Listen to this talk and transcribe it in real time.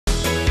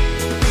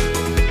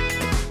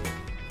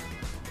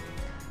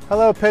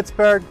Hello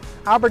Pittsburgh,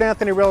 Albert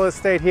Anthony Real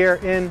Estate here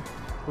in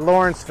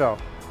Lawrenceville.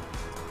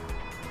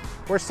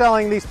 We're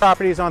selling these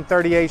properties on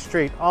 38th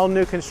Street, all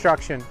new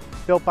construction,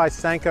 built by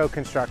Senko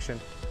Construction.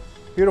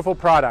 Beautiful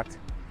product.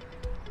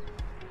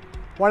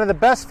 One of the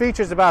best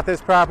features about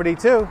this property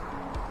too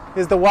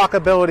is the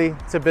walkability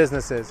to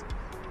businesses.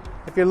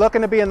 If you're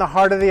looking to be in the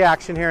heart of the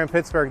action here in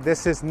Pittsburgh,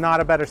 this is not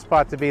a better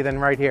spot to be than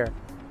right here.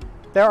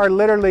 There are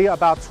literally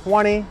about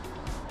 20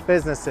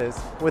 businesses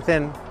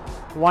within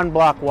 1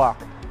 block walk.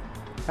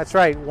 That's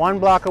right, 1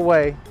 block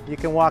away, you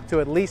can walk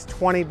to at least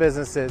 20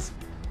 businesses,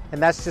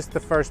 and that's just the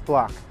first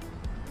block.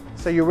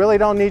 So you really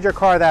don't need your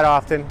car that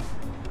often,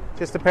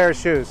 just a pair of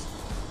shoes.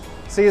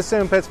 See you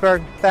soon,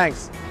 Pittsburgh.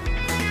 Thanks.